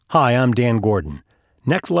Hi, I'm Dan Gordon.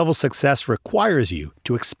 Next Level Success requires you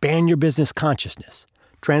to expand your business consciousness.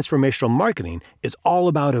 Transformational marketing is all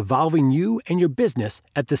about evolving you and your business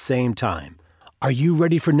at the same time. Are you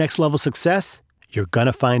ready for next level success? You're going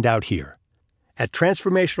to find out here. At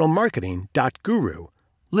transformationalmarketing.guru,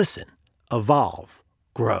 listen, evolve,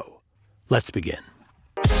 grow. Let's begin.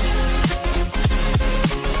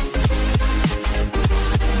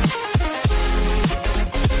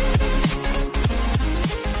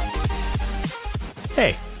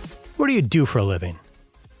 Hey, what do you do for a living?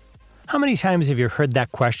 How many times have you heard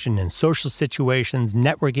that question in social situations,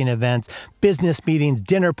 networking events, business meetings,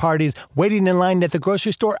 dinner parties, waiting in line at the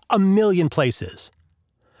grocery store, a million places?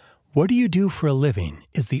 What do you do for a living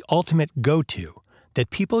is the ultimate go-to that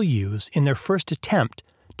people use in their first attempt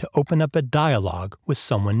to open up a dialogue with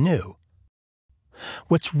someone new.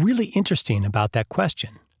 What's really interesting about that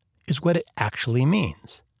question is what it actually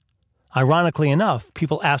means. Ironically enough,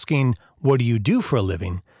 people asking, "What do you do for a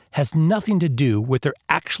living?" has nothing to do with their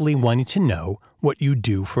actually wanting to know what you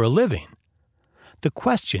do for a living. The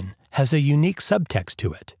question has a unique subtext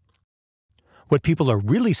to it. What people are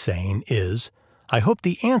really saying is, I hope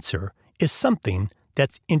the answer is something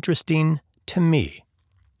that's interesting to me.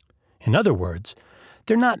 In other words,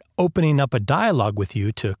 they're not opening up a dialogue with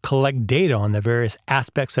you to collect data on the various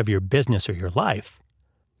aspects of your business or your life.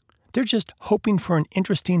 They're just hoping for an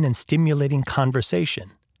interesting and stimulating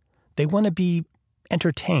conversation. They want to be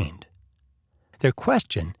entertained. Their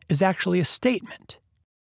question is actually a statement,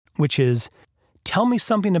 which is, tell me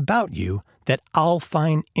something about you that I'll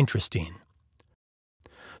find interesting.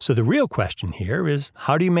 So the real question here is,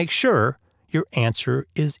 how do you make sure your answer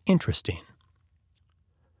is interesting?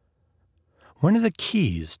 One of the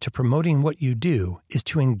keys to promoting what you do is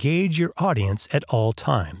to engage your audience at all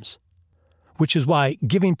times, which is why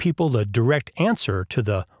giving people the direct answer to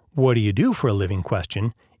the "what do you do for a living"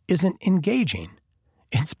 question isn't engaging.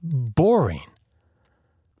 It's boring.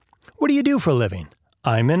 What do you do for a living?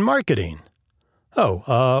 I'm in marketing. Oh,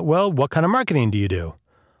 well, what kind of marketing do you do?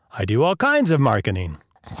 I do all kinds of marketing.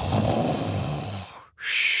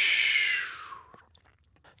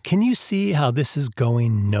 Can you see how this is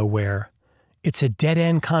going nowhere? It's a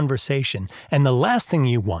dead-end conversation, and the last thing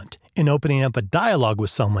you want in opening up a dialogue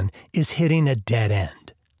with someone is hitting a dead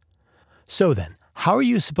end. So then, how are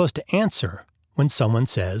you supposed to answer when someone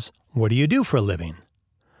says, "What do you do for a living?"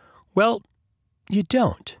 Well, you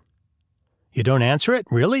don't. You don't answer it,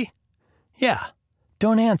 really? Yeah,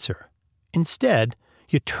 don't answer. Instead,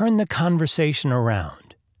 you turn the conversation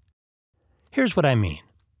around. Here's what I mean.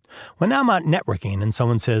 When I'm out networking and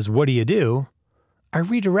someone says, "What do you do?" I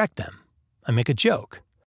redirect them. I make a joke.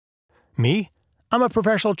 Me? I'm a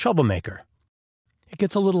professional troublemaker. It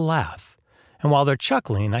gets a little laugh. And while they're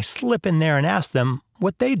chuckling, I slip in there and ask them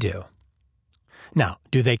what they do. Now,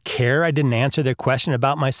 do they care I didn't answer their question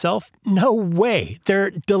about myself? No way.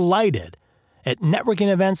 They're delighted. At networking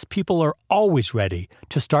events, people are always ready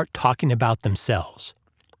to start talking about themselves.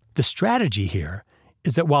 The strategy here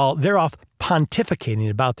is that while they're off pontificating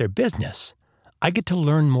about their business, I get to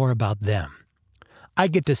learn more about them. I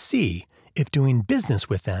get to see if doing business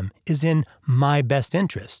with them is in my best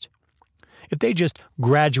interest. If they just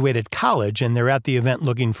graduated college and they're at the event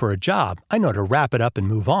looking for a job, I know to wrap it up and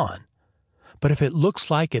move on. But if it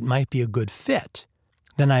looks like it might be a good fit,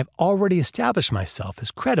 then I've already established myself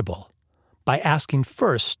as credible by asking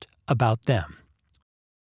first about them.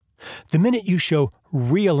 The minute you show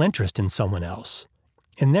real interest in someone else,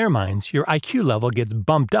 in their minds, your IQ level gets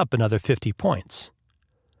bumped up another 50 points.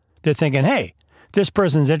 They're thinking, hey, this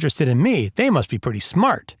person's interested in me. They must be pretty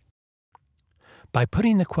smart. By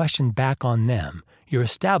putting the question back on them, you're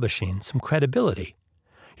establishing some credibility.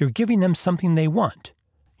 You're giving them something they want,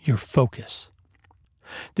 your focus.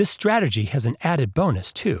 This strategy has an added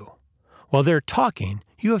bonus, too. While they're talking,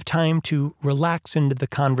 you have time to relax into the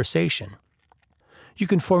conversation. You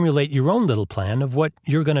can formulate your own little plan of what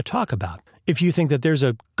you're going to talk about if you think that there's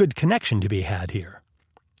a good connection to be had here.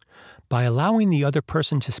 By allowing the other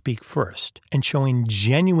person to speak first and showing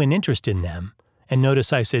genuine interest in them, and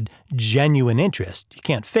notice I said genuine interest, you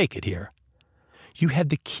can't fake it here, you have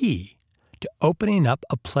the key to opening up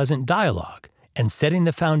a pleasant dialogue and setting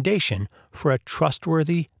the foundation for a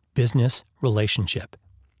trustworthy business relationship.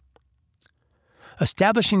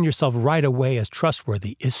 Establishing yourself right away as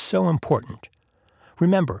trustworthy is so important.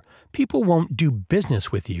 Remember, people won't do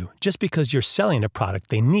business with you just because you're selling a product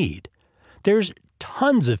they need. There's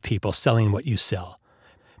tons of people selling what you sell.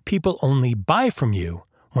 People only buy from you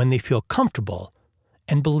when they feel comfortable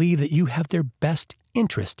and believe that you have their best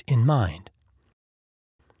interest in mind.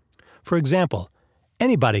 For example,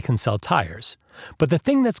 Anybody can sell tires, but the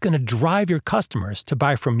thing that's going to drive your customers to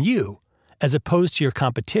buy from you, as opposed to your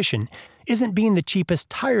competition, isn't being the cheapest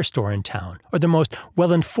tire store in town or the most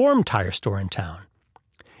well-informed tire store in town.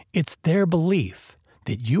 It's their belief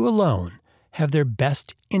that you alone have their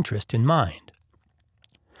best interest in mind.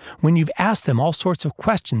 When you've asked them all sorts of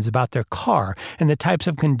questions about their car and the types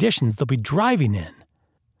of conditions they'll be driving in,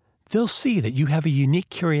 they'll see that you have a unique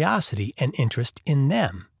curiosity and interest in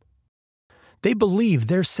them. They believe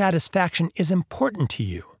their satisfaction is important to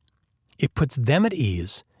you. It puts them at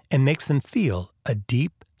ease and makes them feel a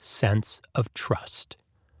deep sense of trust.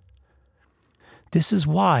 This is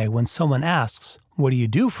why when someone asks, "What do you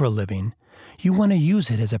do for a living?" you want to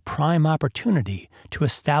use it as a prime opportunity to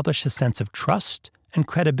establish a sense of trust and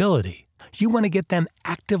credibility. You want to get them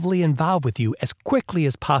actively involved with you as quickly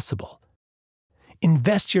as possible.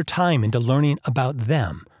 Invest your time into learning about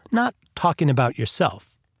them, not talking about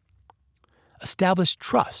yourself. Establish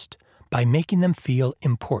trust by making them feel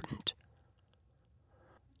important.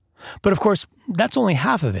 But of course, that's only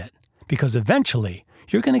half of it, because eventually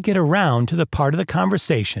you're going to get around to the part of the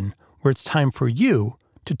conversation where it's time for you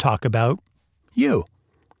to talk about you.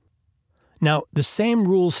 Now, the same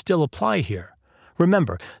rules still apply here.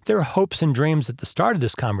 Remember, their hopes and dreams at the start of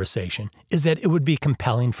this conversation is that it would be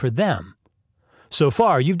compelling for them. So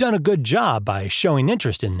far, you've done a good job by showing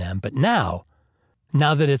interest in them, but now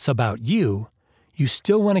that it's about you, you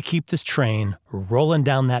still want to keep this train rolling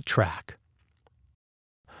down that track.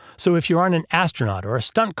 So if you aren't an astronaut or a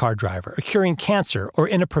stunt car driver or curing cancer or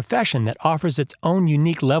in a profession that offers its own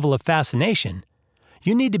unique level of fascination,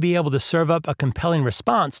 you need to be able to serve up a compelling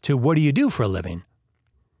response to "What do you do for a living?"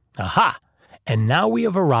 Aha! And now we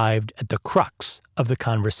have arrived at the crux of the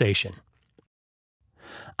conversation.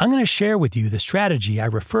 I'm going to share with you the strategy I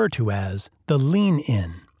refer to as the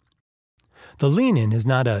lean-in. The lean-in is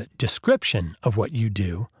not a description of what you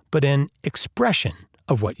do, but an expression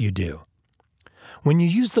of what you do. When you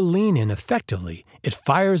use the lean-in effectively, it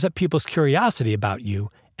fires up people's curiosity about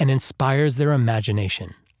you and inspires their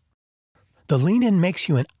imagination. The lean-in makes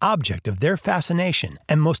you an object of their fascination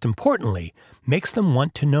and, most importantly, makes them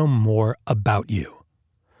want to know more about you.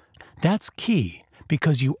 That's key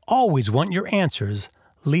because you always want your answers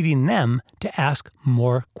leading them to ask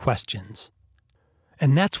more questions.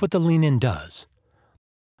 And that's what the lean-in does.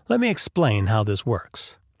 Let me explain how this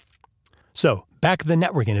works. So, back at the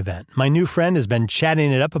networking event, my new friend has been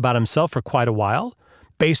chatting it up about himself for quite a while.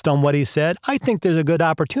 Based on what he said, I think there's a good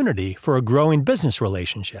opportunity for a growing business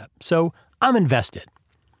relationship, so I'm invested.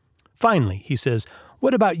 Finally, he says,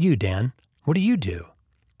 "What about you, Dan? What do you do?"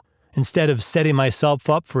 Instead of setting myself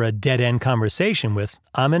up for a dead-end conversation with,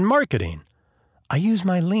 "I'm in marketing," I use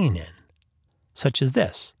my lean-in, such as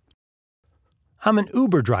this. "I'm an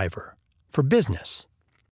Uber driver for business."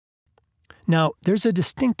 Now, there's a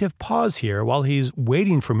distinctive pause here while he's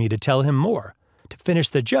waiting for me to tell him more, to finish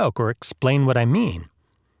the joke or explain what I mean.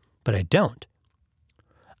 But I don't.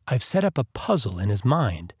 I've set up a puzzle in his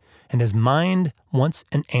mind, and his mind wants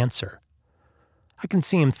an answer. I can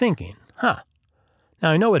see him thinking, now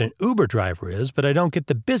I know what an Uber driver is, but I don't get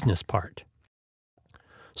the business part.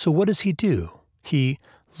 So what does he do? He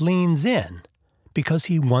leans in because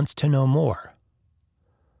he wants to know more.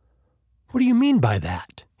 "What do you mean by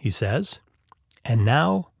that?" he says. And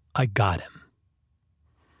now I got him.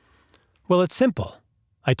 Well, it's simple.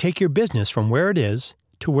 I take your business from where it is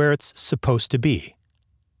to where it's supposed to be.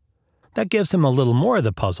 That gives him a little more of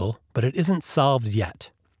the puzzle, but it isn't solved yet.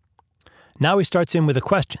 Now he starts in with the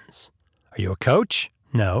questions. "Are you a coach?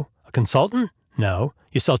 No. A consultant? No.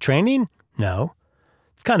 You sell training? No."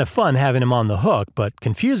 It's kind of fun having him on the hook, but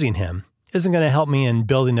confusing him isn't going to help me in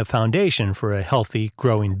building a foundation for a healthy,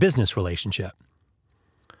 growing business relationship.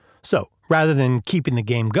 So, rather than keeping the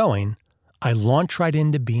game going, I launch right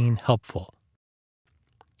into being helpful.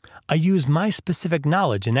 I use my specific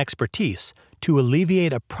knowledge and expertise to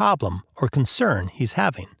alleviate a problem or concern he's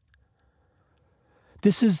having.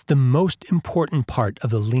 This is the most important part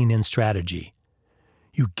of the lean-in strategy.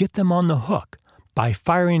 You get them on the hook by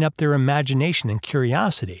firing up their imagination and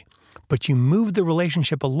curiosity, but you move the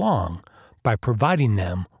relationship along by providing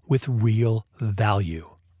them with real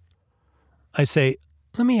value. I say,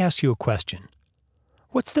 "Let me ask you a question.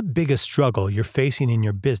 What's the biggest struggle you're facing in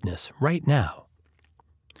your business right now?"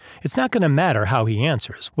 It's not going to matter how he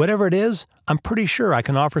answers. Whatever it is, I'm pretty sure I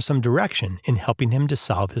can offer some direction in helping him to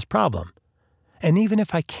solve his problem. And even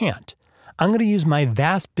if I can't, I'm going to use my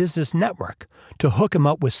vast business network to hook him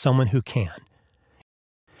up with someone who can.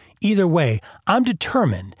 Either way, I'm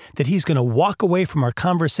determined that he's going to walk away from our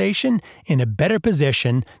conversation in a better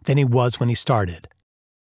position than he was when he started.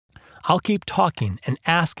 I'll keep talking and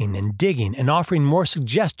asking and digging and offering more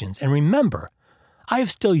suggestions. And remember, I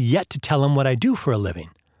have still yet to tell him what I do for a living.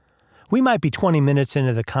 We might be 20 minutes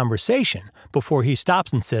into the conversation before he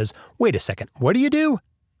stops and says, "Wait a second, what do you do?"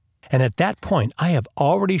 And at that point, I have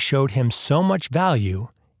already showed him so much value,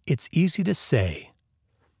 it's easy to say,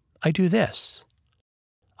 "I do this.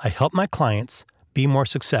 I help my clients be more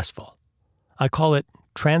successful." I call it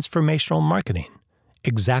transformational marketing,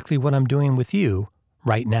 exactly what I'm doing with you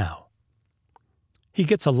right now. He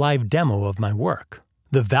gets a live demo of my work,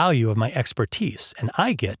 the value of my expertise, and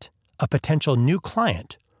I get a potential new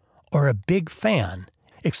client or a big fan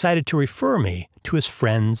excited to refer me to his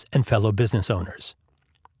friends and fellow business owners.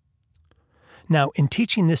 Now, in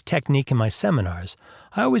teaching this technique in my seminars,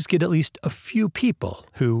 I always get at least a few people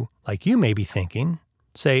who, like you may be thinking,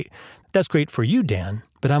 say, "That's great for you, Dan,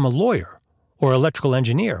 but I'm a lawyer or electrical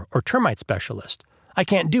engineer or termite specialist. I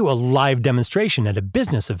can't do a live demonstration at a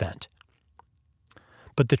business event."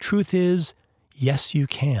 But the truth is, yes, you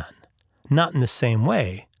can. Not in the same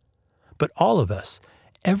way, but all of us,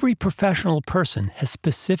 every professional person has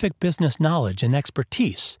specific business knowledge and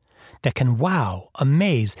expertise that can wow,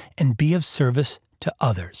 amaze, and be of service to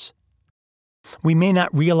others. We may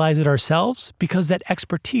not realize it ourselves because that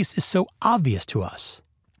expertise is so obvious to us.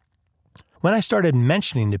 When I started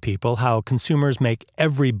mentioning to people how consumers make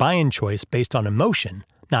every buying choice based on emotion,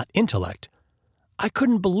 not intellect, I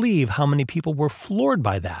couldn't believe how many people were floored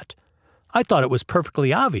by that. I thought it was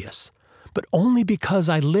perfectly obvious, but only because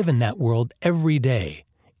I live in that world every day.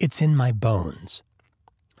 It's in my bones.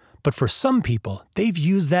 But for some people, they've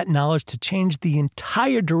used that knowledge to change the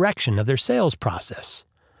entire direction of their sales process.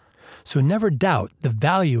 So never doubt the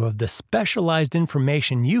value of the specialized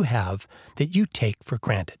information you have that you take for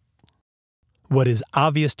granted. What is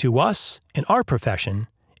obvious to us in our profession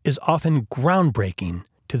is often groundbreaking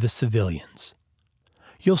to the civilians.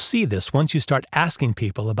 You'll see this once you start asking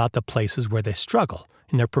people about the places where they struggle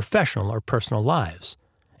in their professional or personal lives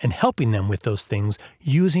and helping them with those things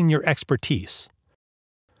using your expertise.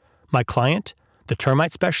 My client, the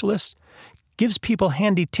termite specialist, gives people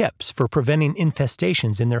handy tips for preventing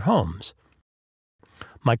infestations in their homes.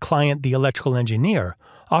 My client, the electrical engineer,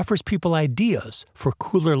 offers people ideas for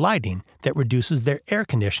cooler lighting that reduces their air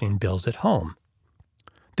conditioning bills at home.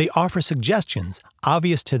 They offer suggestions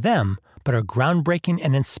obvious to them but are groundbreaking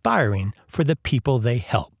and inspiring for the people they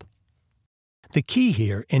help. The key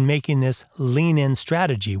here in making this lean-in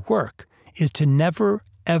strategy work is to never,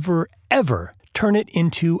 ever, ever turn it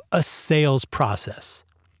into a sales process.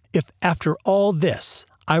 If after all this,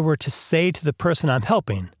 I were to say to the person I'm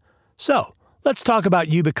helping, "So, let's talk about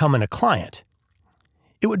you becoming a client,"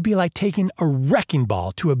 it would be like taking a wrecking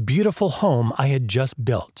ball to a beautiful home I had just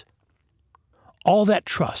built. All that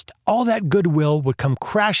trust, all that goodwill would come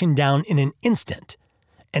crashing down in an instant,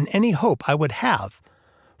 and any hope I would have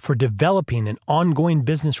for developing an ongoing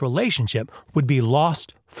business relationship would be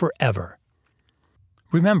lost forever.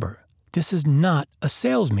 Remember, this is not a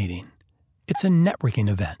sales meeting. It's a networking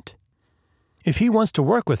event. If he wants to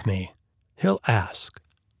work with me, he'll ask.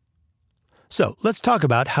 So let's talk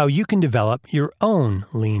about how you can develop your own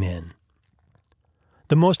lean-in.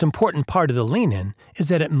 The most important part of the lean-in is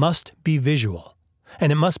that it must be visual,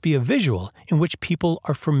 and it must be a visual in which people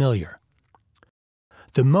are familiar.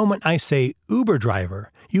 The moment I say Uber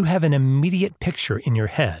driver, you have an immediate picture in your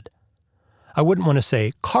head. I wouldn't want to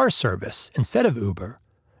say car service instead of Uber.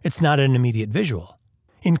 It's not an immediate visual.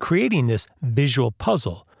 In creating this visual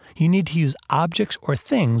puzzle, you need to use objects or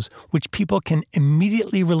things which people can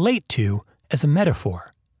immediately relate to as a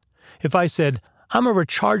metaphor. If I said, "I'm a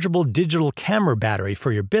rechargeable digital camera battery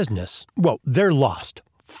for your business," well, they're lost.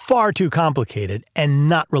 Far too complicated and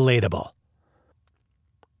not relatable.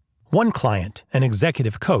 One client, an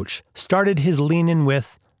executive coach, started his lean-in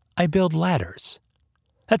with, "I build ladders."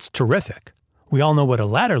 That's terrific. We all know what a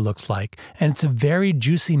ladder looks like, and it's a very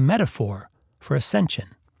juicy metaphor for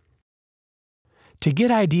ascension. To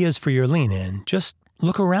get ideas for your lean-in, just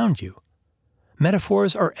look around you.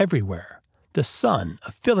 Metaphors are everywhere. The sun,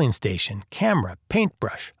 a filling station, camera,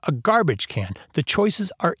 paintbrush, a garbage can. The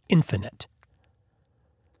choices are infinite.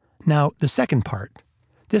 Now, the second part.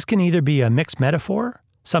 This can either be a mixed metaphor,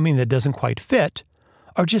 something that doesn't quite fit,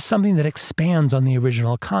 or just something that expands on the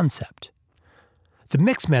original concept. The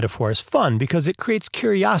mixed metaphor is fun because it creates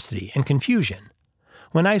curiosity and confusion.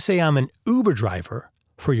 When I say I'm an Uber driver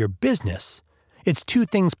for your business, it's two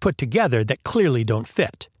things put together that clearly don't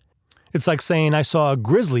fit. It's like saying I saw a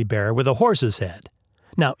grizzly bear with a horse's head.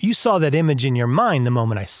 Now, you saw that image in your mind the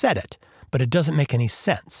moment I said it, but it doesn't make any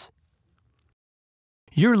sense.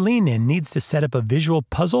 Your lean-in needs to set up a visual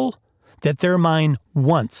puzzle that their mind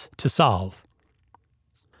wants to solve.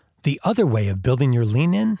 The other way of building your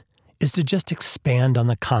lean in is to just expand on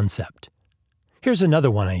the concept. Here's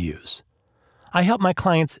another one I use. I help my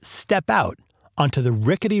clients step out onto the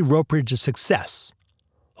rickety rope bridge of success,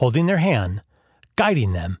 holding their hand,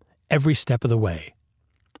 guiding them every step of the way.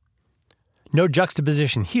 No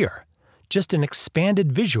juxtaposition here, just an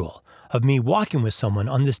expanded visual of me walking with someone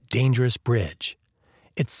on this dangerous bridge.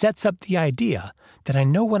 It sets up the idea that I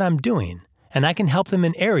know what I'm doing and I can help them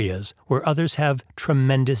in areas where others have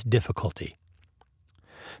tremendous difficulty.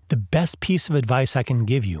 The best piece of advice I can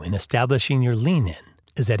give you in establishing your lean in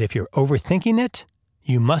is that if you're overthinking it,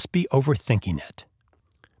 you must be overthinking it.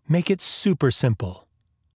 Make it super simple.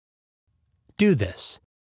 Do this.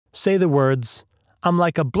 Say the words, "I'm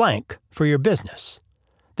like a blank for your business."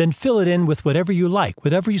 Then fill it in with whatever you like,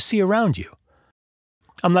 whatever you see around you.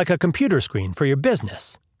 I'm like a computer screen for your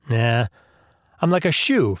business. Nah. I'm like a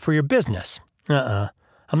shoe for your business.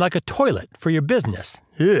 I'm like a toilet for your business.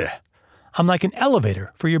 Ugh. I'm like an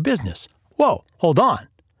elevator for your business. Whoa, hold on.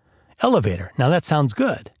 Elevator, now that sounds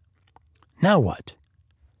good. Now what?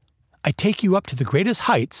 I take you up to the greatest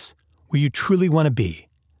heights where you truly want to be.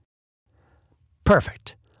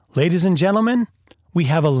 Perfect. Ladies and gentlemen, we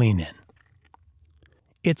have a lean in.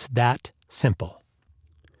 It's that simple.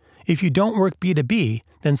 If you don't work B2B,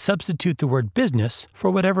 then substitute the word business for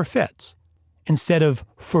whatever fits. Instead of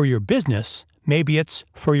for your business, maybe it's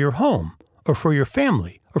for your home, or for your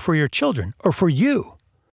family, or for your children, or for you.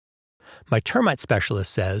 My termite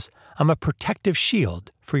specialist says, I'm a protective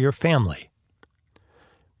shield for your family.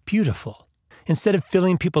 Beautiful. Instead of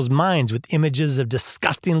filling people's minds with images of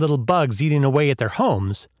disgusting little bugs eating away at their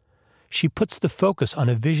homes, she puts the focus on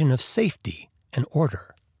a vision of safety and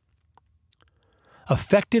order.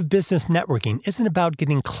 Effective business networking isn't about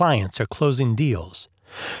getting clients or closing deals.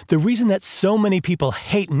 The reason that so many people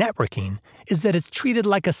hate networking is that it's treated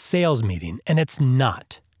like a sales meeting, and it's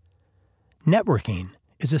not. Networking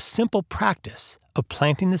is a simple practice of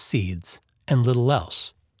planting the seeds and little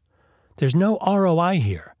else. There's no ROI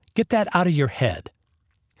here. Get that out of your head.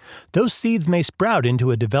 Those seeds may sprout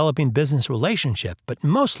into a developing business relationship, but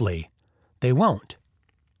mostly they won't.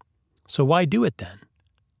 So why do it then?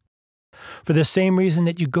 For the same reason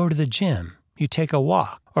that you go to the gym, you take a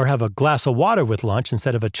walk, or have a glass of water with lunch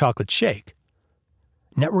instead of a chocolate shake.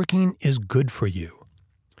 Networking is good for you.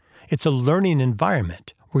 It's a learning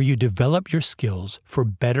environment where you develop your skills for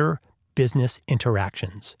better business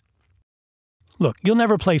interactions. Look, you'll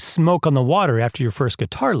never play Smoke on the Water after your first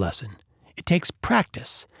guitar lesson. It takes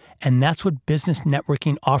practice, and that's what business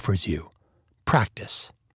networking offers you.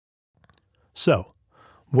 Practice. So,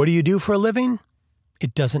 what do you do for a living?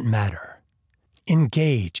 It doesn't matter.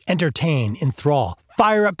 Engage, entertain, enthrall,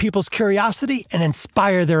 fire up people's curiosity, and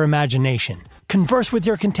inspire their imagination. Converse with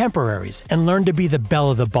your contemporaries and learn to be the belle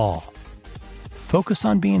of the ball. Focus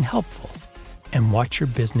on being helpful and watch your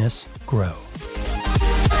business grow.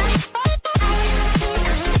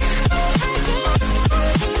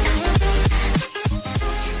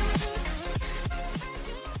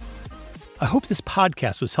 I hope this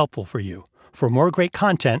podcast was helpful for you. For more great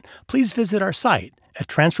content, please visit our site at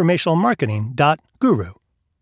transformationalmarketing.guru.